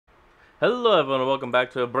Hello everyone and welcome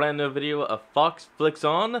back to a brand new video of Fox Flicks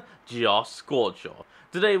on Josh Scorcher.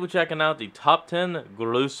 Today we're checking out the top 10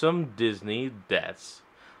 gruesome Disney deaths.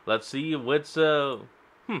 Let's see which, I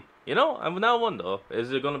now wonder,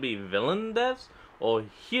 is it going to be villain deaths or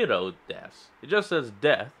hero deaths? It just says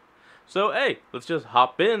death. So hey, let's just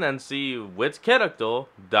hop in and see which character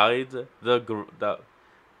died the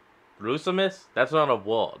gruesomest? That's not a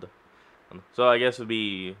word. So I guess it would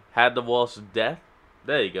be had the worst death.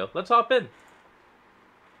 There you go. Let's hop in.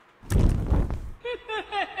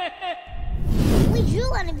 We drew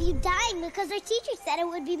one of you dying because our teacher said it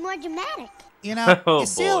would be more dramatic. You know, Oh, you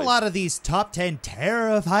see a boy. lot of these top 10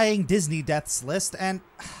 terrifying Disney deaths list, and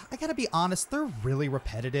I gotta be honest, they're really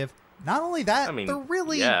repetitive. Not only that, I mean, they're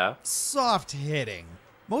really yeah. soft-hitting.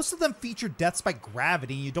 Most of them feature deaths by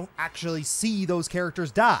gravity, and you don't actually see those characters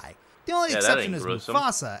die. The only Yeah, that exception ain't is gruesome.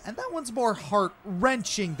 Mufasa, and that one's more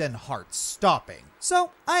heart-wrenching than heart-stopping.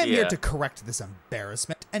 So, I am here Yeah. to correct this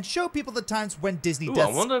embarrassment and show people the times when Disney Ooh, I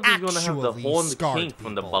deaths wonder if he's gonna have the actually Horned scarred King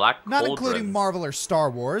from the people. Black Not Cauldron. including Marvel or Star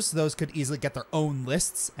Wars. Those could easily get their own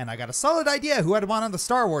lists, and I got a solid idea who I'd want on the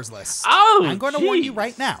Star Wars list. Oh, I'm going to warn you jeez.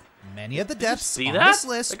 right now. Many of the deaths see on that? this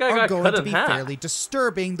list That guy are got going cut to in be half. fairly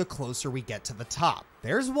disturbing the closer we get to the top.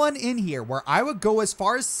 There's one in here where I would go as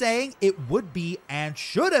far as saying it would be and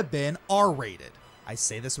should have been R-rated. I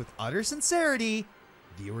say this with utter sincerity.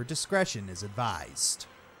 Viewer discretion is advised.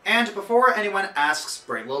 And before anyone asks,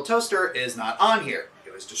 Brave Little Toaster is not on here.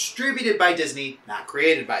 It was distributed by Disney, not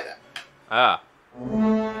created by them. Ah.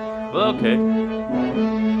 Well, okay.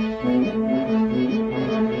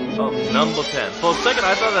 Oh, number 10. For a second,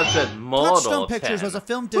 I thought that said Model Touchstone 10. Pictures was a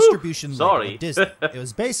film distribution label sorry. of Disney. It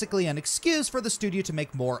was basically an excuse for the studio to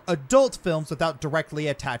make more adult films without directly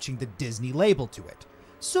attaching the Disney label to it.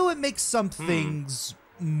 So it makes some things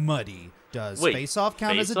muddy. Does Wait, Face Off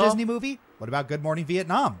count as a Face Off? Disney movie? What about Good Morning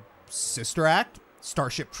Vietnam? Sister Act?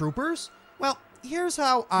 Starship Troopers? Well, here's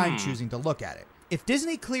how I'm choosing to look at it. If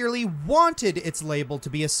Disney clearly wanted its label to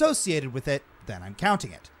be associated with it, then I'm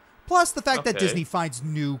counting it. Plus, the fact that Okay. Disney finds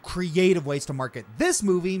new, creative ways to market this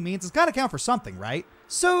movie means it's gotta count for something, right?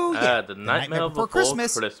 So, yeah, The Nightmare Before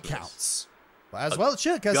Christmas Christmas. counts. Well, it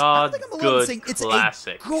should, because I don't think I'm alone in saying it's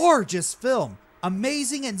classic. a gorgeous film.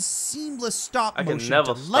 Amazing and seamless stop I can motion,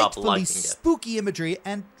 never stop delightfully liking it. spooky imagery,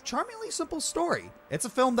 and charmingly simple story. It's a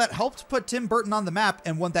film that helped put Tim Burton on the map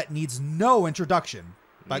and one that needs no introduction.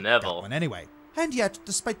 But Never. that one anyway. And yet,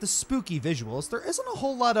 despite the spooky visuals, there isn't a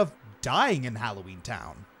whole lot of dying in Halloween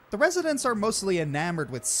Town. The residents are mostly enamored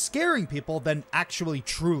with scaring people than actually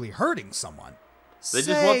truly hurting someone. They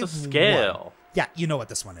just want the Save scare. one. Yeah, you know what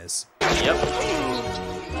this one is. Yep.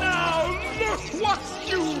 Now look what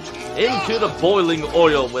you Into the boiling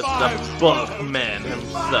oil with the Buckman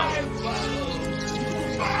himself.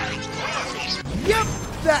 Yep,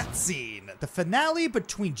 that scene. The finale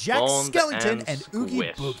between Jack Boned Skellington and and Oogie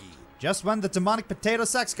squished. Boogie. Just when the demonic potato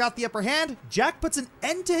sacks got the upper hand, Jack puts an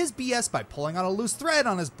end to his BS by pulling on a loose thread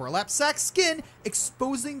on his burlap sack skin,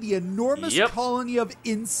 exposing the enormous Yep. colony of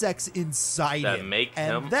insects inside That him. make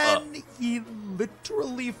and him then he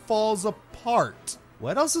literally falls apart.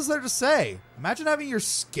 What else is there to say? Imagine having your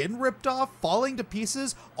skin ripped off, falling to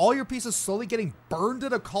pieces, all your pieces slowly getting burned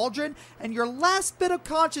in a cauldron, and your last bit of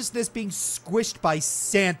consciousness being squished by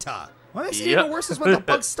Santa. What makes it Yep. even worse is when the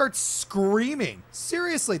bugs start screaming.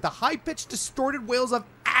 Seriously, the high-pitched, distorted wails of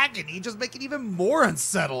agony just make it even more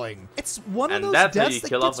unsettling. It's one of And those that's how deaths you that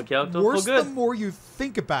kill off gets a character for worse good. the more you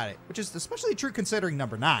think about it, which is especially true considering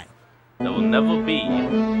number 9. There will never be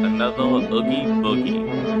another Oogie Boogie.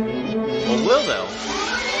 Or will there?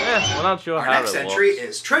 We're not sure Our how next it entry works.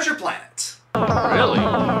 is Treasure Planet. Really?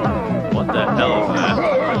 What the hell is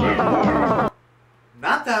that?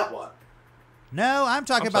 Not that one. No, I'm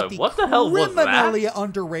talking I'm about sorry, the what the hell was that? criminally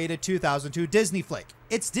underrated 2002 Disney flick.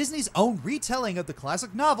 It's Disney's own retelling of the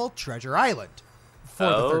classic novel Treasure Island for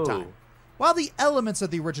the third time. While the elements of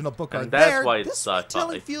the original book And are that's there, why it's this sci-fi.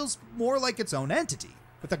 retelling feels more like its own entity.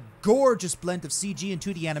 With a gorgeous blend of CG and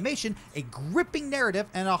 2D animation, a gripping narrative,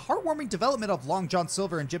 and a heartwarming development of Long John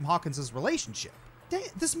Silver and Jim Hawkins' relationship. Dang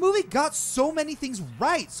it, this movie got so many things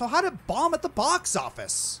right, so how did it bomb at the box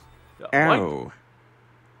office? Oh,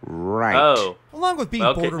 right. Oh. Along with being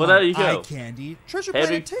Okay, well, borderline there you go. eye candy, Treasure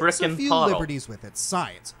Heavy Planet takes a frickin' few puddle. liberties with its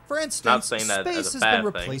science. For Not instance, saying that as space a has bad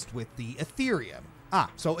been thing. replaced with the Ethereum.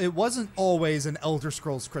 So it wasn't always an Elder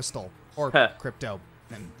Scrolls crystal, or crypto.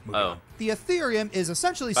 And moving on. The Ethereum is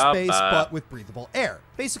essentially space, but with breathable air.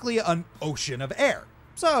 Basically an ocean of air.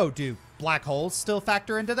 So, do black holes still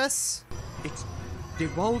factor into this? It's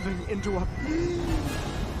devolving into a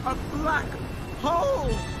black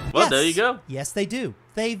hole. Well, there you go. Yes, they do.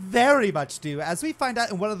 They very much do, as we find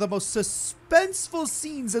out in one of the most suspenseful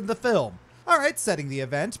scenes in the film. Alright, setting the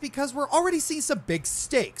event, because we're already seeing some big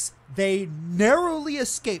stakes. They narrowly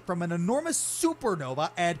escape from an enormous supernova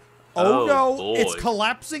and, oh no, boy. it's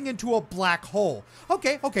collapsing into a black hole.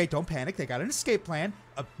 Okay, don't panic. They got an escape plan.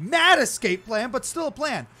 A mad escape plan, but still a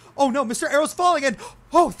plan. Oh no, Mr. Arrow's falling and,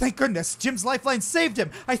 oh, thank goodness, Jim's lifeline saved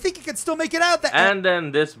him. I think he can still make it out. And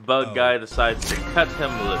then this bug guy decides to cut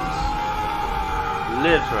him loose.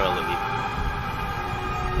 Literally.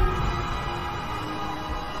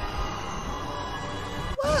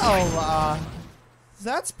 Well,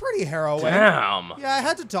 that's pretty harrowing. Damn. Yeah, I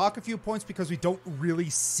had to dock a few points because we don't really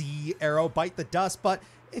see Arrow bite the dust, but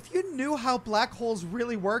if you knew how black holes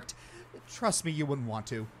really worked, trust me, you wouldn't want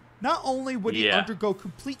to. Not only would he undergo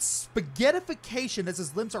complete spaghettification as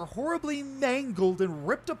his limbs are horribly mangled and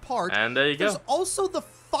ripped apart, and there you there's go. also the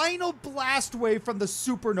final blast wave from the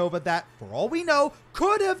supernova that, for all we know,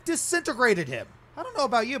 could have disintegrated him. I don't know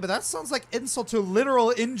about you, but that sounds like insult to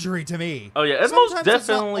literal injury to me. Oh yeah, it Sometimes most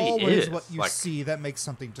definitely it's not always is. what you Like, see that makes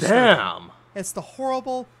something disturbing. damn. It's the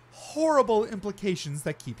horrible, horrible implications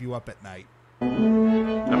that keep you up at night. I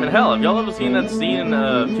mean, hell, have y'all ever seen that scene in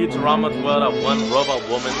Futurama where that one robot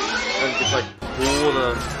woman gets like pulled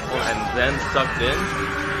and then sucked in?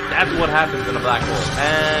 That's what happens in a black hole.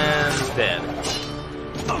 And dead.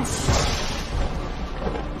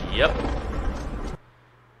 Yep.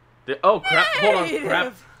 Oh crap, hold on,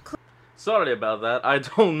 crap. Sorry about that. I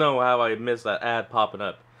don't know how I missed that ad popping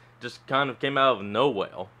up. Just kind of came out of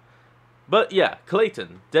nowhere. But yeah,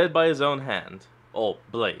 Clayton, dead by his own hand. Oh,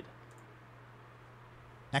 blade.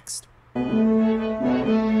 Next.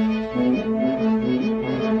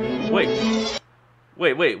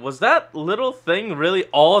 Wait, was that little thing really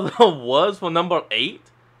all there was for number 8?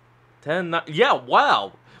 10, 9, yeah,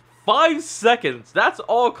 wow. 5 seconds, that's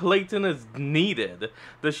all Clayton is needed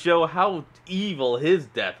to show how evil his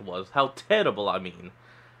death was. How terrible, I mean.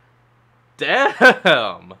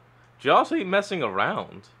 Damn! Joss ain't messing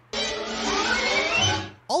around.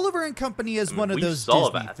 Oliver and Company is one of those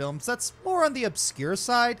Disney films that's more on the obscure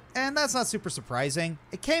side, and that's not super surprising.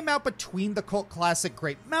 It came out between the cult classic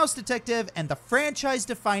Great Mouse Detective and the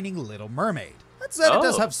franchise-defining Little Mermaid. That said, it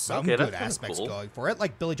does have some good aspects going for it,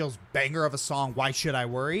 like Billy Joel's banger of a song, Why Should I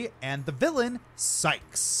Worry, and the villain,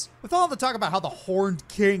 Sykes. With all the talk about how the Horned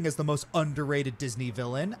King is the most underrated Disney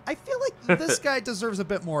villain, I feel like this guy deserves a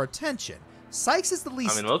bit more attention. Sykes is the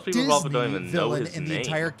least most people Disney don't even know villain his in the name.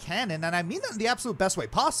 entire canon, and I mean that in the absolute best way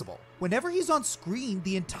possible. Whenever he's on screen,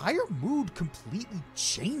 the entire mood completely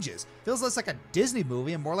changes. Feels less like a Disney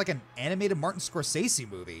movie and more like an animated Martin Scorsese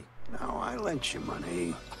movie. Now I lent you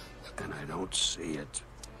money, and I don't see it.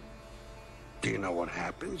 Do you know what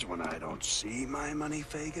happens when I don't see my money,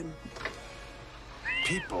 Fagin?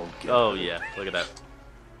 People get hurt. Yeah, look at that.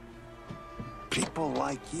 People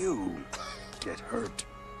like you get hurt.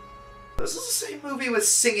 This is the same movie with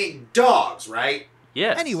singing dogs, right?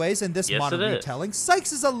 Yes. Anyways, in this modern retelling,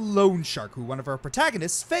 Sykes is a loan shark who one of our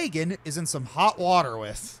protagonists, Fagin, is in some hot water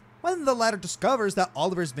with. When the latter discovers that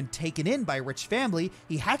Oliver's been taken in by a rich family,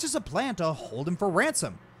 he hatches a plan to hold him for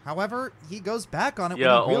ransom. However, he goes back on it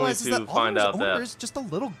when he realizes that Oliver's owner is just a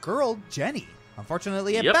little girl, Jenny.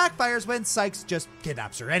 Unfortunately, it backfires when Sykes just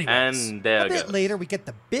kidnaps her anyways. And there a bit later, we get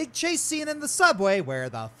the big chase scene in the subway where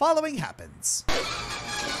the following happens.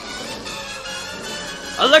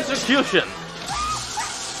 Electrocution!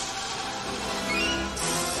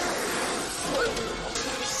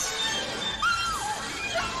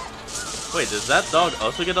 Wait, does that dog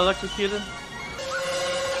also get electrocuted?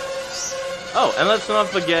 Oh, and let's not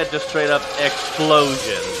forget just straight up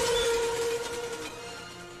explosion.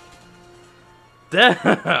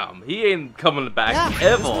 Damn, he ain't coming back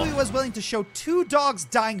ever. This movie was willing to show 2 dogs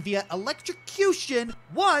dying via electrocution,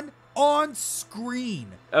 one on screen.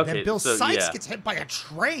 Okay, then Bill so, Sykes gets hit by a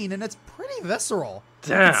train, and it's pretty visceral.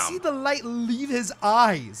 Damn. You can see the light leave his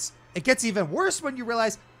eyes. It gets even worse when you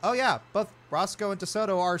realize, oh yeah, both Roscoe and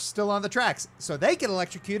DeSoto are still on the tracks, so they get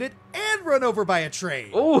electrocuted and run over by a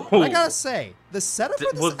train. Ooh. I gotta say, the setup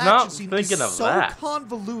for this action scene is so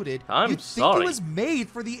convoluted, you'd think it was made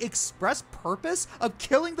for the express purpose of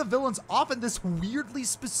killing the villains off in this weirdly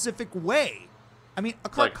specific way. I mean, a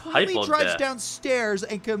car clearly drives downstairs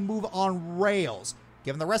and can move on rails.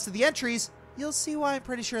 Given the rest of the entries, you'll see why I'm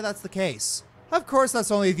pretty sure that's the case. Of course,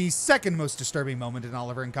 that's only the second most disturbing moment in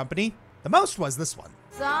Oliver and Company. The most was this one.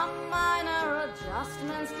 Some minor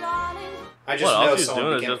adjustments, darling. I just all know she's someone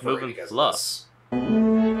doing is became just furry moving because of fluff. this.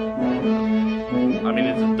 I mean,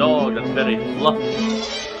 it's a dog that's very fluffy.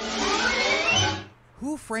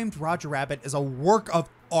 Who Framed Roger Rabbit is a work of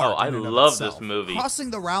art. Oh, I in and of love itself, this movie. crossing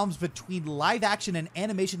the realms between live action and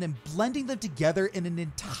animation and blending them together in an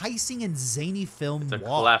enticing and zany film It's a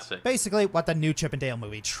noir. classic. Basically, what the new Chip and Dale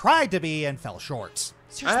movie tried to be and fell short.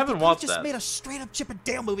 Seriously, haven't they could've watched just that. made a straight up Chip and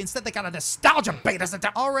Dale movie. Instead, they got a nostalgia bait as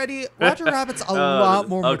a already. Roger Rabbit's a lot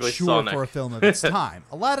more ugly mature Sonic. for a film of its time.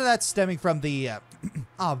 A lot of that stemming from the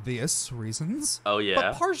obvious reasons. Oh, yeah.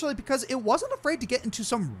 But partially because it wasn't afraid to get into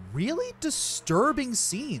some really disturbing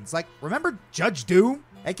scenes. Like, remember Judge Doom?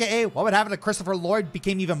 AKA, what would happen if Christopher Lloyd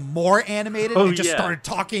became even more animated Oh, and just yeah. started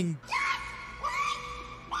talking?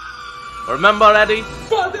 Remember, Eddie?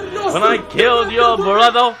 When I killed your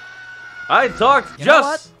brother, I talked You know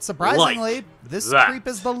what? just Surprisingly, like this that. creep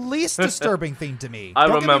is the least disturbing thing to me. I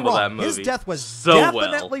Don't get me remember wrong, that movie His death was so well.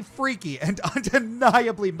 definitely freaky and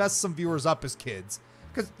undeniably messed some viewers up as kids.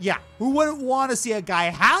 Because, yeah, who wouldn't want to see a guy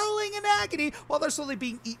howling in agony while they're slowly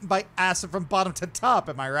being eaten by acid from bottom to top,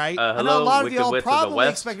 am I right? I know a hello, lot of Wicked y'all Witch of the probably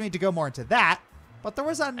West. expect me to go more into that, but there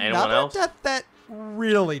was Anyone another else? death that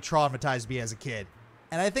really traumatized me as a kid.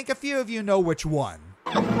 And I think a few of you know which one.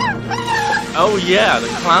 Oh yeah, the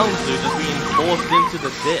clown dude is being forced into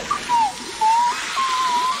the dip.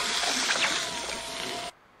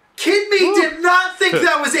 Kid me did not think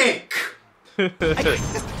that was ink.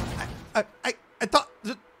 I thought,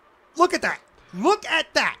 look at that. Look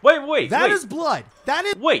at that. Wait, That wait. is blood. That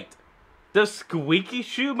is... Wait, the squeaky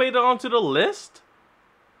shoe made it onto the list?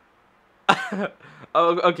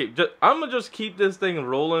 Oh, okay, I'm gonna just keep this thing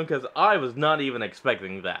rolling because I was not even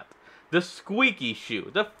expecting that. The squeaky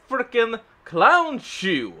shoe, the frickin' clown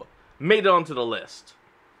shoe, made it onto the list.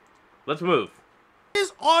 Let's move.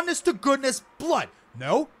 is honest to goodness blood.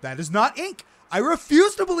 No, that is not ink. I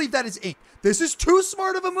refuse to believe that is ink. This is too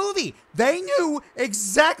smart of a movie. They knew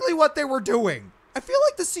exactly what they were doing. I feel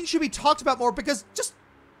like this scene should be talked about more because just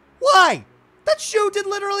why? That shoe did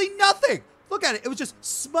literally nothing. Look at it. It was just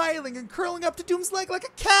smiling and curling up to Doom's leg like a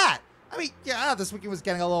cat. I mean, yeah, this weekend was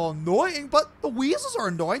getting a little annoying, but the weasels are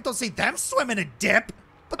annoying. Don't see them swim in a dip.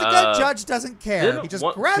 But the good judge doesn't care. didn't He just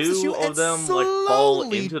one- grabs the two shoe of and them, like, fall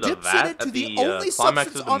slowly into the dips vat it into at the the, only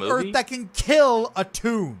climax substance of the on movie? Earth that can kill a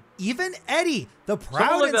toon. Even Eddie, the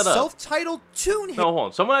proud look and that up. self-titled toon No, hold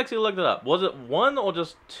on. Someone actually looked it up. Was it one or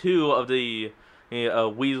just two of the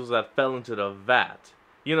weasels that fell into the vat?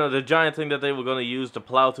 You know, the giant thing that they were going to use to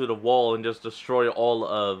plow through the wall and just destroy all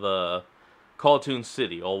of Cartoon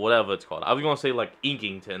City, or whatever it's called. I was going to say, like,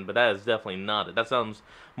 Inkington, but that is definitely not it. That sounds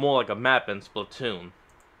more like a map in Splatoon.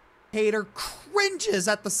 hater cringes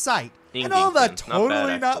at the sight. And all Inkington. that Not totally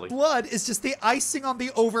bad, not actually. blood is just the icing on the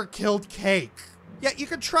overkilled cake. Yeah, you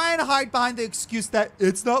can try and hide behind the excuse that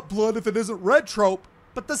it's not blood if it isn't red trope,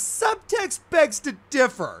 but the subtext begs to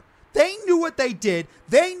differ. They knew what they did.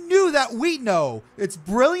 They knew that we know. It's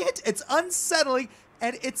brilliant, it's unsettling,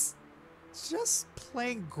 and it's just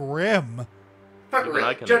plain grim. But Even I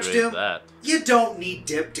really, can Judge agree Doom, with that. you don't need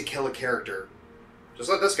dip to kill a character. Just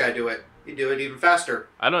let this guy do it. He'd do it even faster.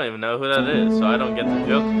 I don't even know who that is, so I don't get the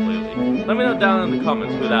joke completely. Let me know down in the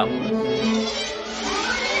comments who that was.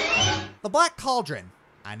 The Black Cauldron.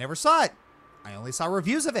 I never saw it. I only saw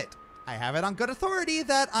reviews of it. I have it on good authority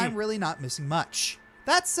that I'm really not missing much.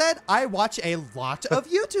 That said, I watch a lot of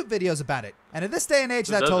YouTube videos about it. And in this day and age,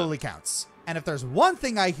 Who that doesn't? totally counts. And if there's one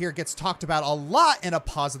thing I hear gets talked about a lot in a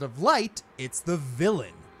positive light, it's the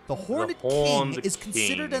villain. The Horned King is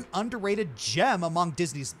considered an underrated gem among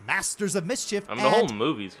Disney's masters of mischief. I mean, the whole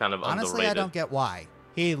movie's kind of honestly, underrated. I don't get why.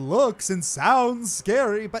 He looks and sounds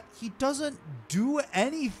scary, but he doesn't do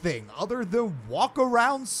anything other than walk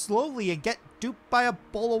around slowly and get duped by a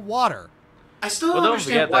bowl of water. I still Well, don't don't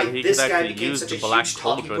understand forget that why he this could guy actually became use such a the Black huge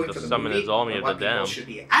talking Cauldron point to for the summon movie. his army when of what the people damned. should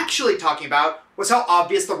be actually talking about was how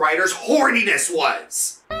obvious the writer's horniness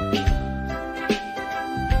was.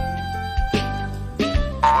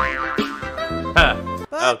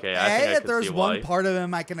 But Okay, I think I if can there's see one why. part of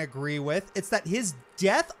him I can agree with, it's that his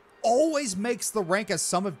death always makes the rank as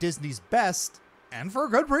some of Disney's best, and for a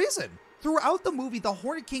good reason. Throughout the movie, the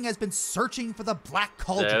Horned King has been searching for the Black There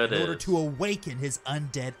Cauldron it in order is. to awaken his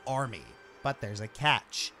undead army. But there's a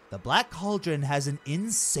catch. The Black Cauldron has an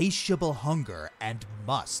insatiable hunger and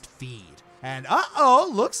must feed. And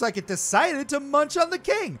looks like it decided to munch on the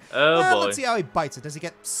king. Oh, boy. Let's see how he bites it. Does he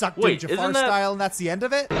get sucked Wait, in isn't Jafar that- style and that's the end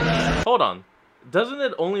of it? Hold on. Doesn't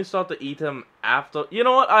it only start to eat him after... You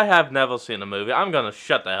know what? I have never seen a movie. I'm gonna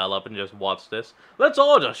shut the hell up and just watch this. Let's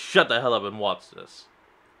all just shut the hell up and watch this.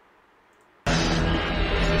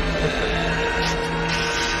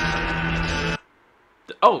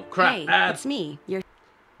 Oh, crap. Hey, Ad. it's me. You're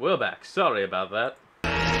We're back. Sorry about that.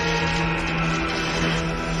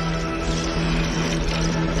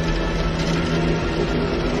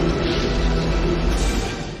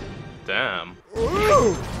 Damn.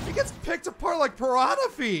 Ooh, he gets picked apart like piranha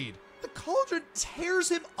feed. The cauldron tears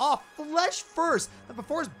him off flesh first, and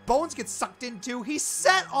before his bones get sucked into, he's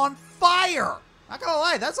set on fire. Not gonna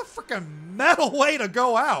lie, that's a freaking metal way to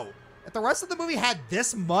go out. If the rest of the movie had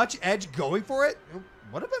this much edge going for it, it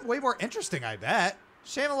would have been way more interesting, I bet.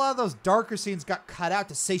 Shame a lot of those darker scenes got cut out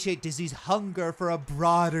to satiate Disney's hunger for a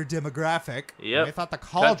broader demographic. Yep. They thought the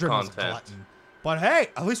cauldron was a content. glutton. But hey,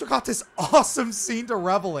 at least we got this awesome scene to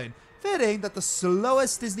revel in. Fitting that the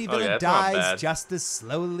slowest Disney villain yeah, it's not dies bad. just as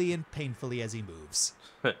slowly and painfully as he moves.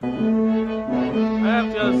 I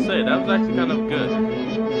have to say, that was actually kind of good.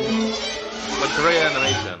 But great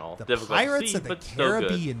animation and all. The Difficult to Pirates see, of the but still good.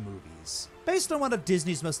 Caribbean movies. Based on one of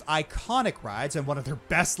Disney's most iconic rides and one of their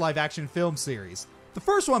best live-action film series. The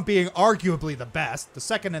first one being arguably the best, the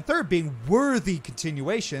second and third being worthy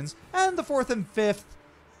continuations, and the fourth and fifth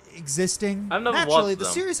existing. I've never Naturally, watched the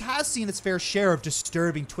them. series has seen its fair share of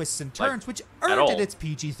disturbing twists and turns, which at earned all. it its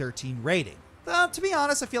PG-13 rating. Though, to be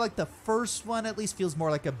honest, I feel like the first one at least feels more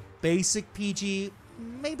like a basic PG,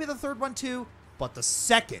 maybe the third one too, but the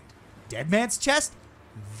second, Dead Man's Chest,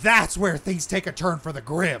 that's where things take a turn for the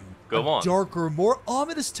grim. Go a on. darker, more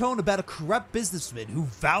ominous tone about a corrupt businessman who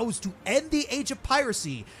vows to end the age of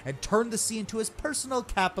piracy and turn the sea into his personal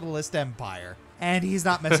capitalist empire. And he's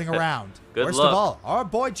not messing around. Good Worst luck. of all, our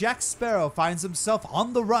boy Jack Sparrow finds himself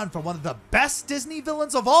on the run from one of the best Disney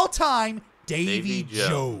villains of all time, Davy Davy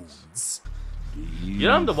Jones. Jones. You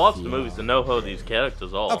don't have to watch the movies to know who these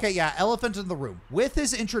characters are. Okay, yeah, elephant in the room. With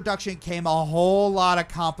his introduction came a whole lot of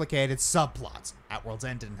complicated subplots. At World's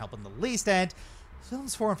End didn't help in the least, and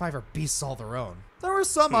films 4 and 5 are beasts all their own. There were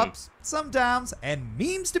some ups, some downs, and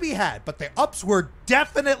memes to be had, but the ups were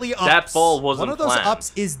definitely ups. That fall wasn't One of those planned.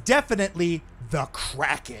 ups is definitely the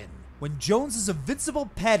Kraken. When Jones's invincible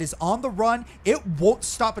pet is on the run, it won't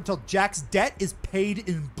stop until Jack's debt is paid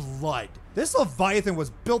in blood. This Leviathan was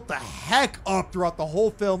built the heck up throughout the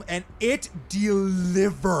whole film, and it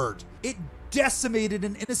delivered. It decimated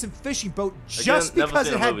an innocent fishing boat just Again, never because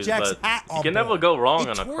seen it the had movies, Jack's but hat on you can board. never go wrong it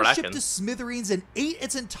on a tore ship Kraken. to smithereens and ate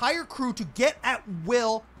its entire crew to get at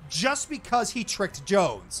will just because he tricked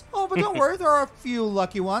Jones. Oh, but don't worry, there are a few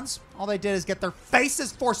lucky ones. All they did is get their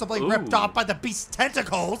faces forcibly ripped Ooh. off by the beast's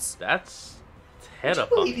tentacles. That's I believe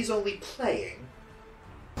terrifying. he's only playing.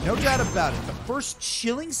 No doubt about it. The first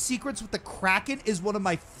chilling sequence with the Kraken is one of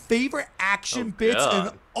my favorite action bits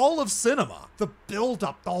God. in all of cinema. The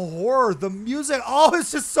build-up, the horror, the music, oh,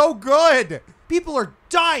 it's just so good. People are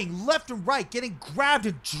dying left and right, getting grabbed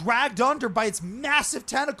and dragged under by its massive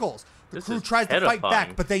tentacles. The This crew is tries to fight terrifying.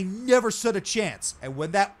 back, but they never stood a chance. And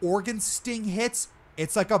when that organ sting hits,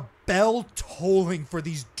 it's like a bell tolling for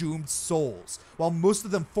these doomed souls, while most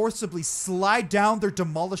of them forcibly slide down their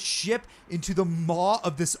demolished ship into the maw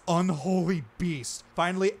of this unholy beast,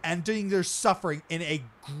 finally ending their suffering in a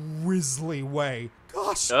grisly way.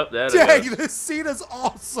 Gosh, Oh, there it dang, is. this scene is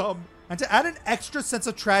awesome! And to add an extra sense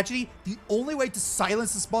of tragedy, the only way to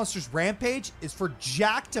silence this monster's rampage is for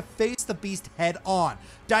Jack to face the beast head on,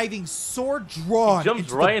 diving sword drawn He jumps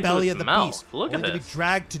into right the into belly its of the mouth. beast, Look at only to be this.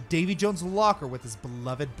 dragged to Davy Jones' locker with his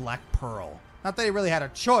beloved Black Pearl. Not that he really had a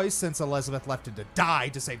choice since Elizabeth left him to die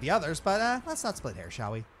to save the others, but let's not split hairs,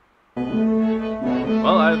 shall we?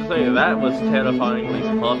 Well, I would say that was terrifyingly,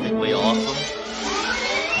 perfectly awesome.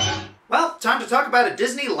 Well, time to talk about a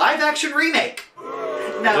Disney live-action remake.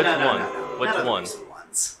 No, Which no, no, one? no, no. Which None of the one? recent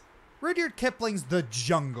ones. Rudyard Kipling's The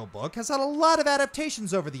Jungle Book has had a lot of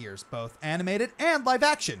adaptations over the years, both animated and live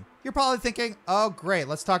action. You're probably thinking, oh great,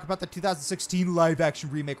 let's talk about the 2016 live action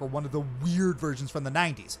remake or one of the weird versions from the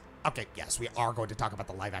 90s. Okay, yes, we are going to talk about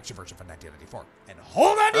the live action version from 1994. And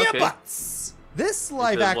hold on to Okay. your butts! This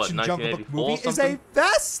live action Jungle Book 1984 movie is something? a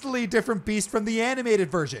vastly different beast from the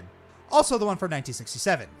animated version. Also the one from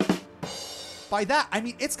 1967. By that, I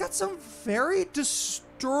mean it's got some very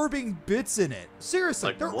disturbing bits in it.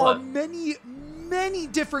 Seriously, Like there what? are many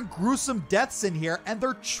different gruesome deaths in here, and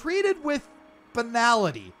they're treated with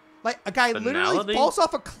banality. Like, a guy literally Banality? falls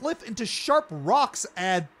off a cliff into sharp rocks,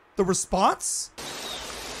 and the response?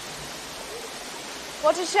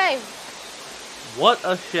 What a shame. What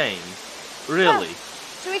a shame. Really.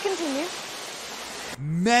 Should we continue?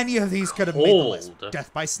 Many of these could have made the list. Cold.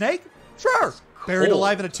 Death by snake? Sure. Buried Cold.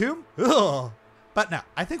 alive in a tomb? Ugh. But no,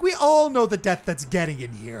 I think we all know the death that's getting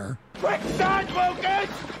in here. Quick, start, Lucas!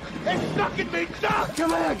 It's stuck in me, stop! Come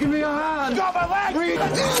here, give me a hand! Drop my leg!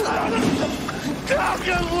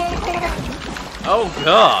 Oh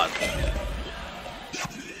god.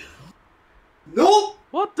 Nope!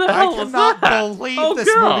 What the I hell was cannot that? believe Oh, this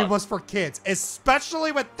God. movie was for kids,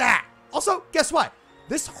 especially with that. Also, guess what?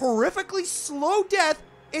 This horrifically slow death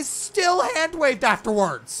is still hand-waved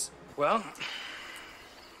afterwards. Well,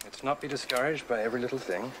 let's not be discouraged by every little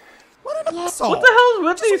thing. What an asshole! What the hell is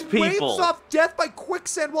with Just these people? waves off death by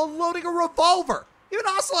quicksand while loading a revolver. Even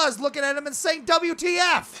Ocelot's looking at him and saying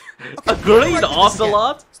WTF. Okay, Agreed,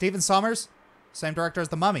 Ocelot. Stephen Sommers, same director as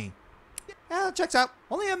The Mummy. Yeah, checks out.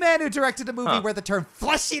 Only a man who directed a movie where the term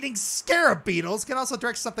flesh-eating scarab beetles can also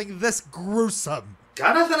direct something this gruesome.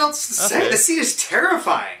 Got nothing else to say. The scene is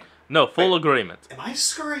terrifying. No, full agreement. Am I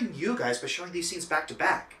scarring you guys by showing these scenes back to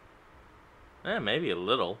back? Maybe a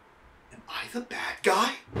little. Am I the bad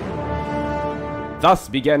guy? Thus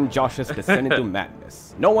began Josh's descent into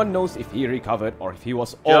madness. No one knows if he recovered or if he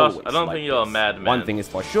was Josh, always I don't like think you're a this. madman. One thing is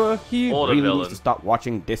for sure, he Or the really villain. needs to stop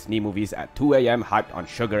watching Disney movies at 2 a.m. hyped on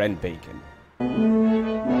sugar and bacon.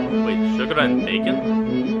 Wait, sugar and bacon?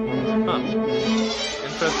 Huh.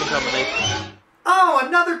 Interesting combination. Oh,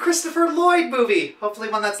 another Christopher Lloyd movie. Hopefully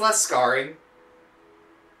one that's less scarring.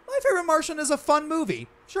 My Favorite Martian is a fun movie.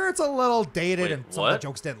 Sure, it's a little dated Wait, and some of what? the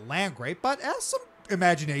jokes didn't land great, but has some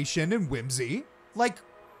imagination and whimsy. Like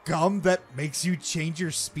gum that makes you change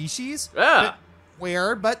your species. Yeah. Bit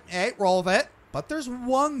weird, but hey, roll with it. But there's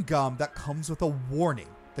one gum that comes with a warning.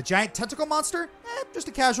 The giant tentacle monster? Just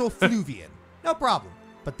a casual fluvian. No problem.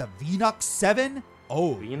 But the Venox 7?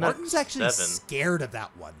 Oh, Venox Martin's actually 7. scared of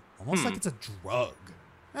that one. Almost like it's a drug.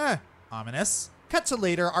 Ominous. Cut to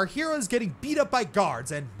later, our hero is getting beat up by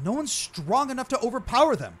guards, and no one's strong enough to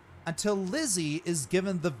overpower them. Until Lizzie is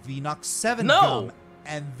given the Venox 7 No. gum,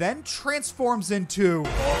 and then transforms into...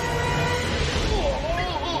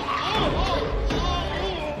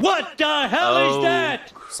 What the hell is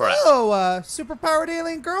that? Crap. Oh, superpowered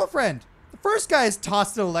alien girlfriend. The first guy is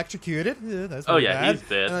tossed and electrocuted. That's Oh, pretty yeah, bad. he's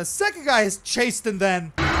dead. And the second guy is chased and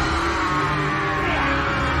then...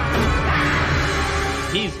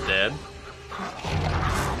 He's dead.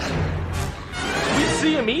 We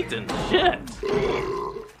see him eating. Shit.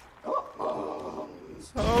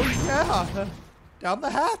 Oh, yeah. Down the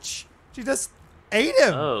hatch. She just ate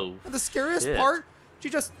him. Oh, And the scariest shit. part, she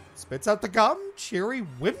just spits out the gum, cheery,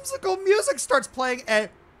 whimsical music starts playing, and...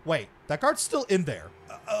 Wait, that guard's still in there.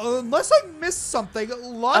 Unless I missed something,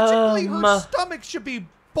 logically her stomach should be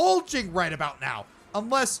bulging right about now.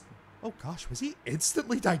 Unless... Oh gosh, was he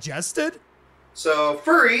instantly digested? So,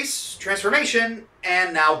 furries, transformation,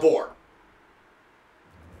 and now boar.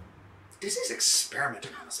 Disney's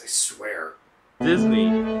experimenting on this, I swear. Disney.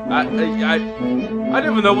 I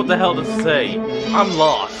don't even know what the hell to say. I'm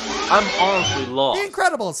lost. I'm honestly The lost.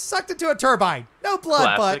 Incredibles sucked into a turbine. No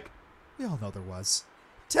blood, Classic. but we all know there was.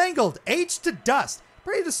 Tangled, aged to dust.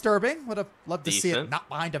 Pretty disturbing. Would have loved to see it Decent. not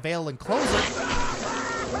behind a veil and close it.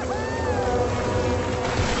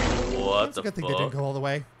 What It's a the good thing they didn't fuck? go all the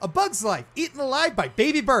way. A Bug's Life, eaten alive by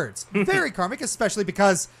baby birds. Very karmic, especially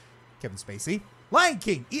because Kevin Spacey. Lion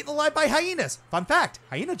King, eaten alive by hyenas. Fun fact,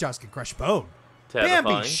 hyena jaws can crush bone. Terrifying.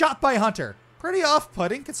 Bambi, shot by hunter. Pretty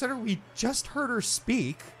off-putting considering we just heard her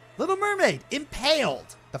speak. Little Mermaid,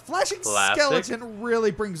 impaled. The flashing Classic. skeleton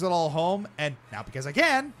really brings it all home, and now because I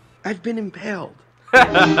can, I've been impaled. Oh,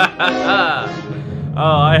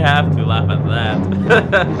 I have to laugh at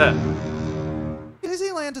that.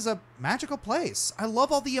 Disneyland is a magical place. I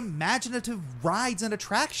love all the imaginative rides and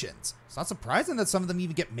attractions. It's not surprising that some of them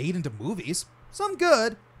even get made into movies. Some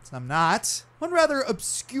good, some not. One rather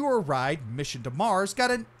obscure ride, Mission to Mars, got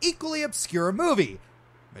an equally obscure movie,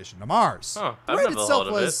 Mission to Mars. Huh, The I've ride never itself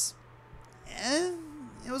heard of it. was...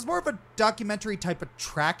 it was more of a documentary type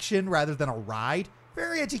attraction rather than a ride.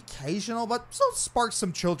 Very educational, but still sparked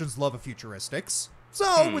some children's love of futuristics.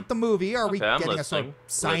 So, with the movie, are we Okay, I'm getting a sort of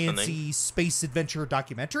listening. sciencey space adventure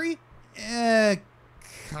documentary?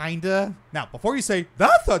 Kinda. Now, before you say,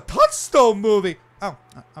 that's a Touchstone movie! Oh,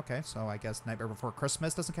 okay, so I guess Nightmare Before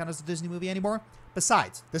Christmas doesn't count as a Disney movie anymore.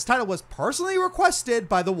 Besides, this title was personally requested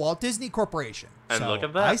by the Walt Disney Corporation. And so look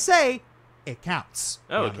at that. I say, it counts.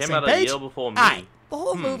 Oh, We it on the came same out a page? year before me. Aye. The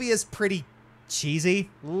whole movie is pretty cheesy.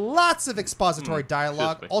 Lots of expository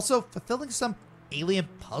dialogue. Excuse me. Also fulfilling some alien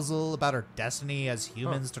puzzle about our destiny as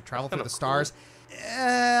humans to travel through the kinda stars.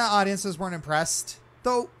 Audiences weren't impressed.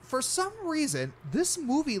 Though, for some reason, this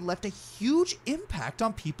movie left a huge impact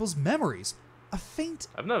on people's memories. A faint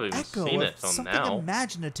I've never even echo seen of it till something now.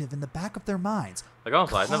 imaginative in the back of their minds. Like,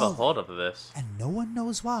 honestly, I've never Color. heard of this. And no one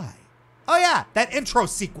knows why. Oh yeah, that intro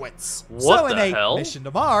sequence. What so in the a hell? Mission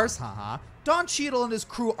to Mars, Don Cheadle and his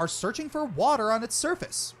crew are searching for water on its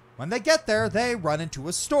surface. When they get there, they run into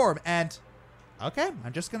a storm and... Okay,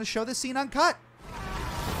 I'm just gonna show this scene uncut.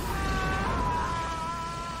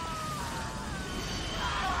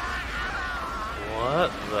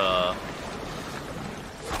 What the...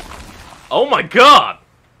 Oh my god!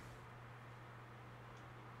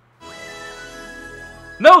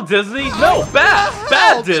 No, No, Disney. No, bad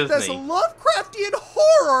How did this Disney. Lovecraftian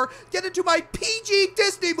horror get into my PG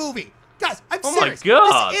Disney movie? Guys, I'm Oh my serious.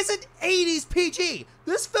 God. This isn't 80s PG.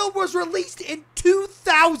 This film was released in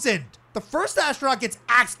 2000. The first astronaut gets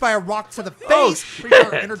axed by a rock to the face. Oh,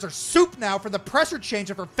 Her shit. innards are soup now for the pressure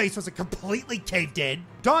change if her face wasn't completely caved in.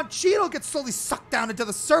 Don Cheadle gets slowly sucked down into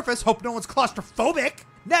the surface. Hope no one's claustrophobic.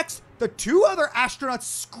 Next, the two other astronauts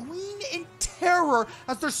scream in terror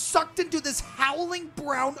as they're sucked into this howling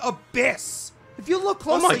brown abyss. If you look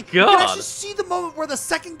Oh my closely, you can God. actually see the moment where the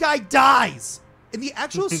second guy dies. In the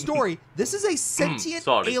actual story, this is a sentient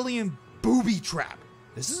sorry. alien booby trap.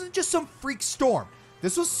 This isn't just some freak storm.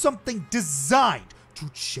 This was something designed to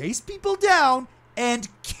chase people down and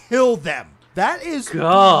kill them. That is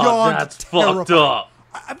God, beyond that's terrifying. fucked up.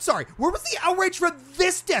 I'm sorry, where was the outrage for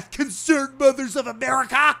this death, concerned mothers of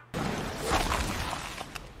America?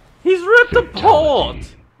 He's ripped apart.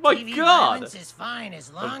 My TV God. violence is fine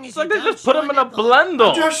as long as It's you like they don't just put show him in a nipple.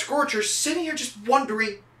 blender. Josh Scorcher sitting here just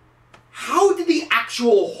wondering, how did the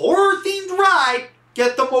actual horror-themed ride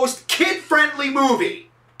get the most kid-friendly movie?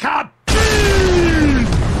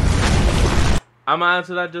 I'm gonna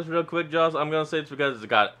answer that just real quick, Josh. I'm gonna say it's because it's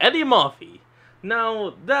got Eddie Murphy.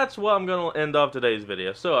 Now, that's what I'm gonna end off today's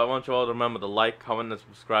video. So I want you all to remember to like, comment, and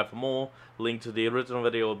subscribe for more. Link to the original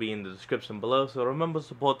video will be in the description below. So remember to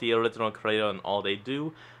support the original creator and all they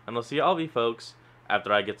do. And I'll see all of you folks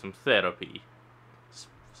after I get some therapy.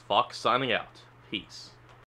 Fox signing out. Peace.